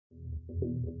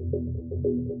In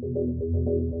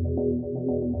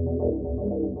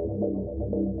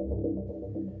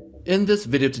this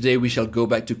video today, we shall go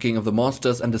back to King of the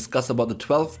Monsters and discuss about the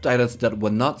 12 titans that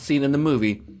were not seen in the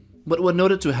movie, but were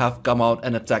noted to have come out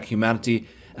and attacked humanity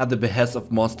at the behest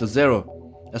of Monster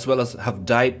Zero, as well as have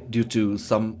died due to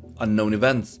some unknown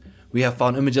events. We have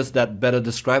found images that better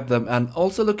describe them and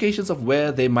also locations of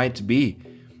where they might be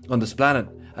on this planet,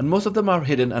 and most of them are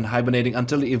hidden and hibernating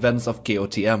until the events of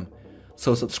KOTM.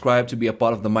 So subscribe to be a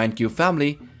part of the MindQ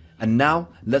family, and now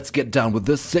let's get down with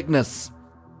this sickness.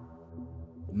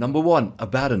 Number 1.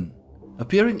 Abaddon.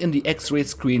 Appearing in the X-ray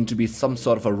screen to be some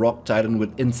sort of a rock titan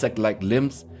with insect-like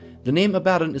limbs, the name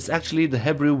Abaddon is actually the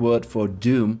Hebrew word for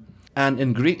doom, and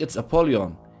in Greek it's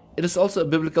Apollyon. It is also a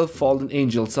biblical fallen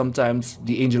angel, sometimes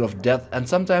the angel of death and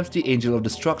sometimes the angel of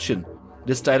destruction.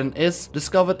 This titan is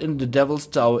discovered in the Devil's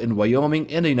Tower in Wyoming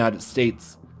in the United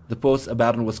States. The post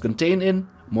Abaddon was contained in,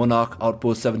 Monarch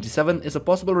Outpost 77, is a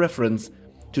possible reference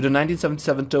to the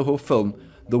 1977 Toho film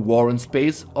The War in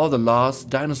Space or The Last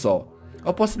Dinosaur,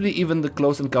 or possibly even The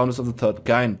Close Encounters of the Third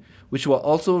Kind, which were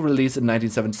also released in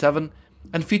 1977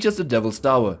 and features the Devil's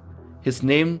Tower. His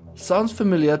name sounds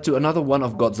familiar to another one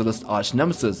of Godzilla's arch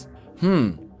nemesis.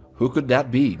 Who could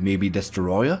that be? Maybe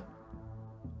Destroyer?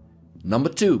 Number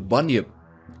 2. Bunyip.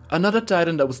 Another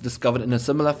titan that was discovered in a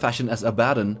similar fashion as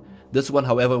Abaddon. This one,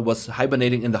 however, was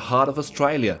hibernating in the heart of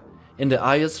Australia, in the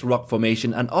Ayers Rock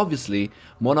Formation, and obviously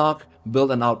Monarch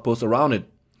built an outpost around it.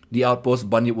 The outpost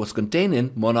Bunyip was contained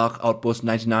in, Monarch Outpost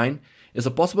 99, is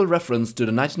a possible reference to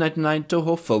the 1999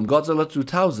 Toho film Godzilla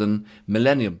 2000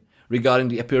 Millennium. Regarding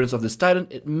the appearance of this titan,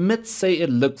 myths say it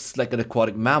looks like an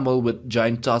aquatic mammal with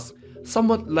giant tusks,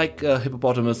 somewhat like a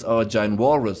hippopotamus or a giant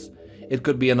walrus. It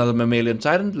could be another mammalian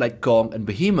titan like Kong and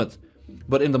Behemoth,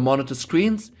 but in the monitor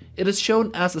screens, it is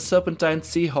shown as a serpentine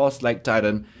seahorse-like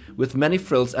titan with many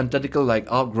frills and tentacle-like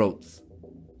outgrowths.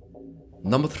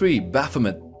 Number 3.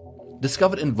 Baphomet.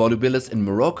 Discovered in Volubilis in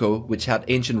Morocco, which had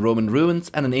ancient Roman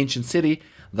ruins and an ancient city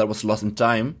that was lost in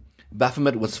time,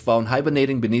 Baphomet was found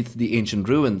hibernating beneath the ancient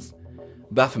ruins.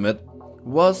 Baphomet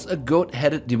was a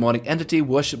goat-headed demonic entity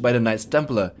worshipped by the Knights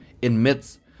Templar in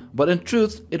myths, but in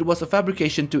truth it was a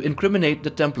fabrication to incriminate the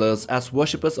Templars as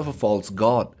worshippers of a false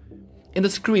god. In the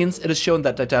screens, it is shown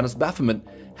that Titanus Baphomet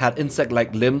had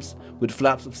insect-like limbs with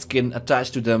flaps of skin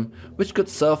attached to them which could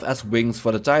serve as wings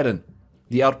for the titan.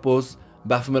 The outpost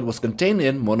Baphomet was contained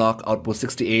in, Monarch Outpost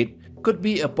 68, could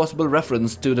be a possible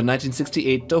reference to the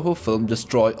 1968 Toho film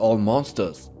Destroy All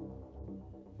Monsters.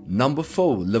 Number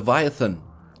 4. Leviathan.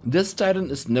 This titan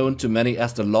is known to many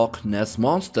as the Loch Ness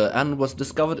Monster and was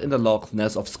discovered in the Loch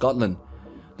Ness of Scotland.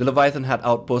 The Leviathan had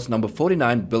outpost number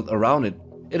 49 built around it.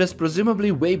 It is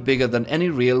presumably way bigger than any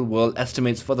real-world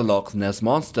estimates for the Loch Ness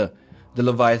Monster. The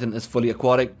Leviathan is fully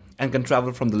aquatic and can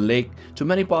travel from the lake to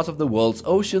many parts of the world's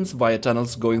oceans via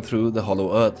tunnels going through the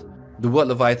hollow earth. The word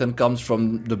Leviathan comes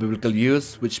from the biblical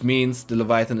use, which means the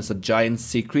Leviathan is a giant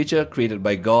sea creature created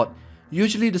by God,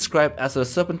 usually described as a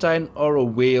serpentine or a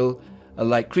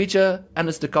whale-like creature, and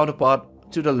is the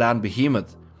counterpart to the land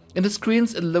behemoth. In the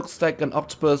screens, it looks like an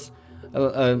octopus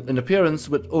in appearance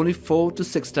with only 4 to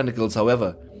 6 tentacles,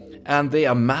 however, and they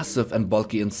are massive and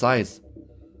bulky in size.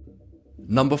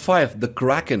 Number 5. The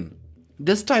Kraken.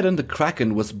 This titan, the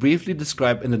Kraken, was briefly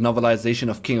described in the novelization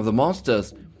of King of the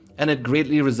Monsters, and it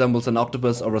greatly resembles an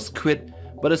octopus or a squid,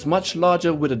 but is much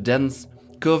larger with a dense,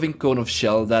 curving cone of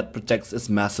shell that protects its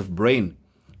massive brain.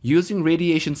 Using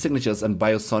radiation signatures and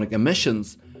biosonic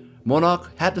emissions, Monarch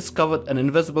had discovered an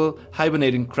invisible,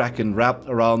 hibernating Kraken wrapped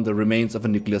around the remains of a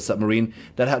nuclear submarine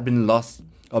that had been lost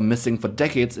or missing for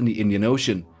decades in the Indian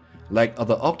Ocean. Like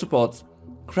other octopods,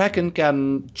 Kraken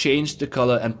can change the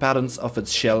color and patterns of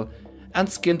its shell and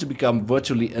skin to become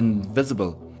virtually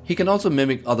invisible. He can also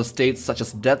mimic other states such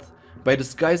as death by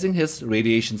disguising his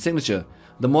radiation signature.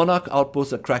 The Monarch outpost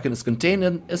that Kraken is contained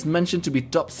in is mentioned to be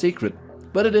top secret,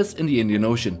 but it is in the Indian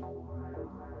Ocean.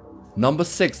 Number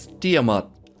 6. Tiamat.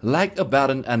 Like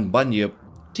Abaddon and Bunyip,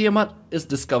 Tiamat is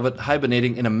discovered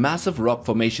hibernating in a massive rock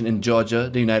formation in Georgia,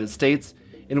 the United States,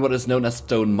 in what is known as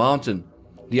Stone Mountain.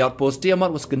 The outpost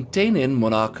Tiamat was contained in,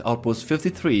 Monarch Outpost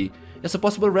 53, is a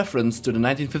possible reference to the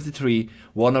 1953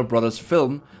 Warner Brothers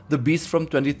film The Beast from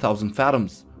 20,000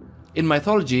 Fathoms. In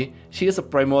mythology, she is a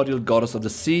primordial goddess of the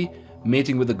sea,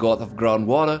 mating with the god of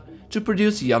groundwater to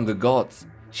produce younger gods.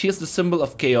 She is the symbol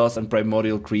of chaos and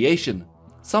primordial creation.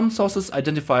 Some sources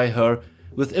identify her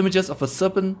with images of a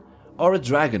serpent or a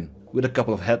dragon with a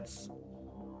couple of heads.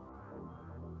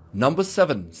 Number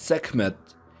 7. Sekhmet.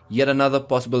 Yet another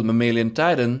possible mammalian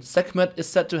titan, Sekhmet is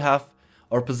said to have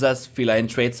or possess feline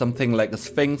traits, something like a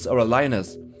sphinx or a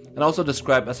lioness, and also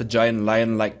described as a giant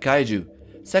lion-like kaiju.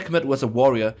 Sekhmet was a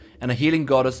warrior and a healing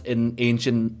goddess in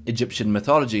ancient Egyptian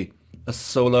mythology, a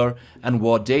solar and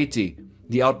war deity.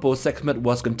 The outpost Sekhmet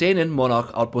was contained in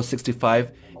Monarch Outpost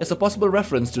 65 is a possible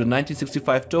reference to the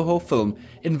 1965 Toho film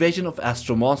Invasion of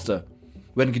Astro Monster.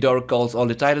 When Ghidorah calls all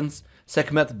the Titans,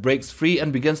 Sekhmet breaks free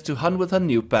and begins to hunt with her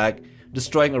new pack,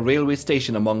 destroying a railway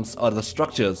station amongst other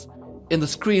structures. In the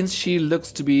screens, she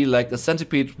looks to be like a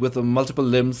centipede with multiple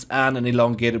limbs and an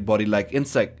elongated body like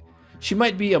insect. She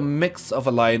might be a mix of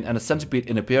a lion and a centipede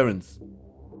in appearance.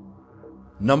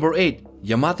 Number 8.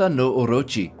 Yamata No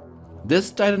Orochi.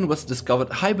 This titan was discovered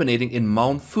hibernating in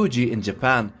Mount Fuji in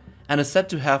Japan and is said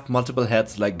to have multiple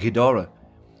heads like Ghidorah.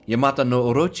 Yamata no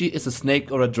Orochi is a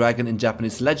snake or a dragon in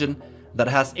Japanese legend that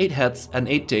has 8 heads and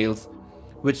 8 tails,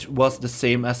 which was the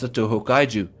same as the Toho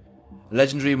kaiju.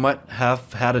 Legendary might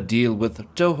have had a deal with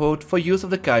Toho for use of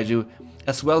the kaiju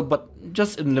as well, but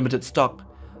just in limited stock.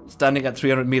 Standing at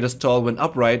 300 meters tall when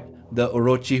upright, the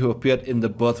Orochi, who appeared in The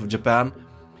Birth of Japan,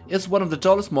 is one of the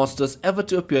tallest monsters ever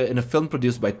to appear in a film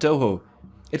produced by Toho.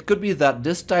 It could be that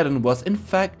this titan was in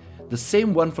fact the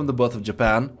same one from The Birth of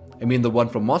Japan. I mean, the one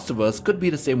from Monsterverse could be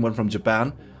the same one from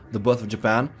Japan, The Birth of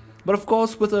Japan, but of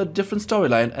course with a different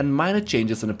storyline and minor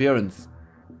changes in appearance.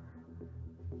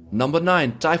 Number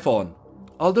 9. Typhon.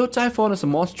 Although Typhon is a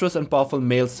monstrous and powerful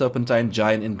male serpentine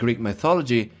giant in Greek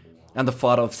mythology and the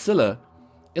father of Scylla,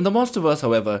 in the Monsterverse,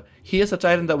 however, he is a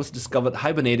titan that was discovered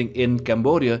hibernating in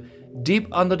Cambodia deep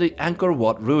under the Angkor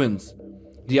Wat ruins.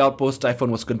 The outpost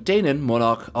Typhon was contained in,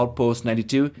 Monarch Outpost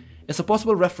 92, is a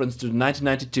possible reference to the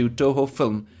 1992 Toho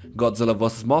film Godzilla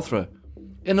vs. Mothra.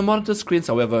 In the monitor screens,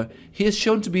 however, he is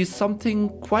shown to be something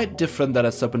quite different than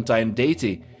a serpentine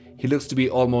deity. He looks to be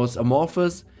almost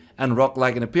amorphous and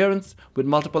rock-like in appearance, with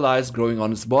multiple eyes growing on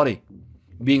his body.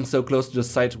 Being so close to the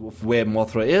site of where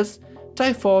Mothra is,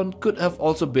 Typhon could have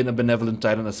also been a benevolent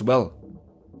titan as well.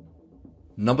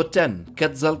 Number 10.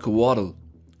 Quetzalcoatl.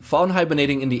 Found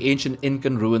hibernating in the ancient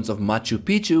Incan ruins of Machu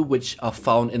Picchu, which are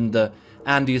found in the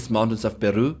Andes Mountains of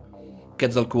Peru,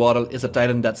 Quetzalcoatl is a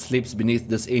titan that sleeps beneath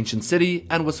this ancient city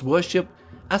and was worshipped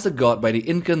as a god by the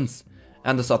Incans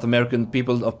and the South American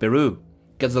people of Peru.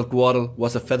 Quetzalcoatl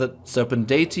was a feathered serpent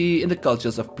deity in the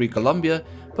cultures of pre-Columbia,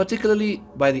 particularly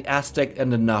by the Aztec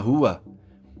and the Nahua.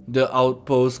 The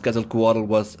outpost Quetzalcoatl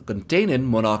was contained in,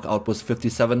 Monarch Outpost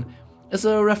 57, is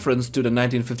a reference to the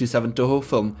 1957 Toho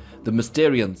film The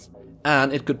Mysterians,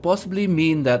 and it could possibly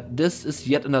mean that this is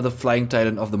yet another flying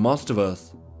titan of the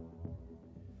Monsterverse.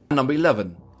 Number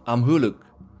 11. Amhuluk.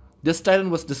 This titan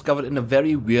was discovered in a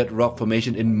very weird rock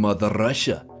formation in Mother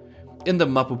Russia, in the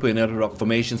Mapupena rock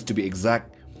formations to be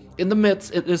exact. In the myths,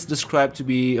 it is described to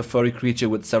be a furry creature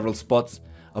with several spots,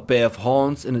 a pair of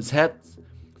horns in its head,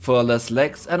 furless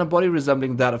legs, and a body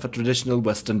resembling that of a traditional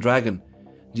Western dragon.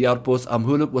 The outpost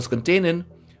Amhuluk was contained in,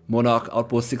 Monarch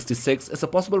Outpost 66 is a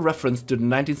possible reference to the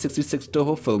 1966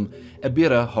 Toho film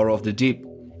Ebirah Horror of the Deep.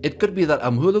 It could be that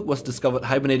Amhuluk was discovered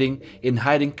hibernating in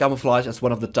hiding camouflage as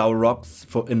one of the tower rocks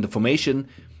in the formation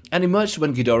and emerged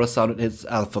when Ghidorah sounded his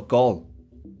alpha call.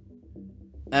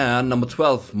 And number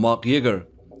 12. Mark Yeager.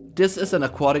 This is an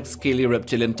aquatic scaly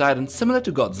reptilian titan similar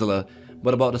to Godzilla,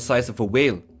 but about the size of a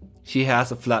whale. She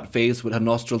has a flat face with her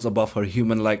nostrils above her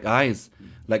human-like eyes,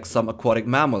 like some aquatic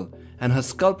mammal, and her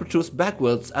skull protrudes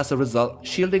backwards as a result,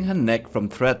 shielding her neck from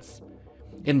threats.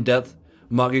 In death,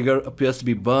 Mark Yeager appears to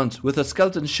be burnt, with her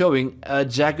skeleton showing a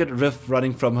jagged rift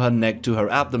running from her neck to her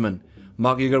abdomen.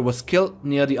 Mark Yeager was killed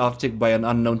near the Arctic by an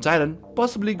unknown titan,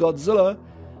 possibly Godzilla.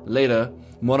 Later,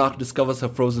 Monarch discovers her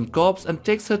frozen corpse and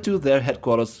takes her to their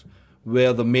headquarters,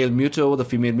 where the male Muto, the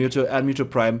female Muto, and Muto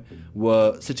Prime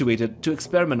were situated to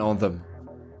experiment on them.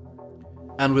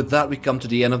 And with that, we come to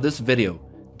the end of this video.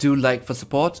 Do like for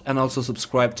support and also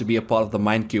subscribe to be a part of the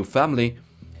MindQ family,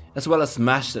 as well as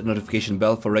smash that notification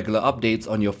bell for regular updates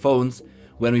on your phones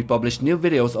when we publish new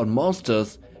videos on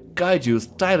monsters,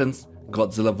 kaijus, titans,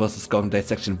 Godzilla vs. Kong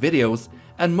dissection videos,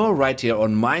 and more right here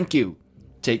on MindQ.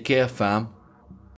 Take care, fam.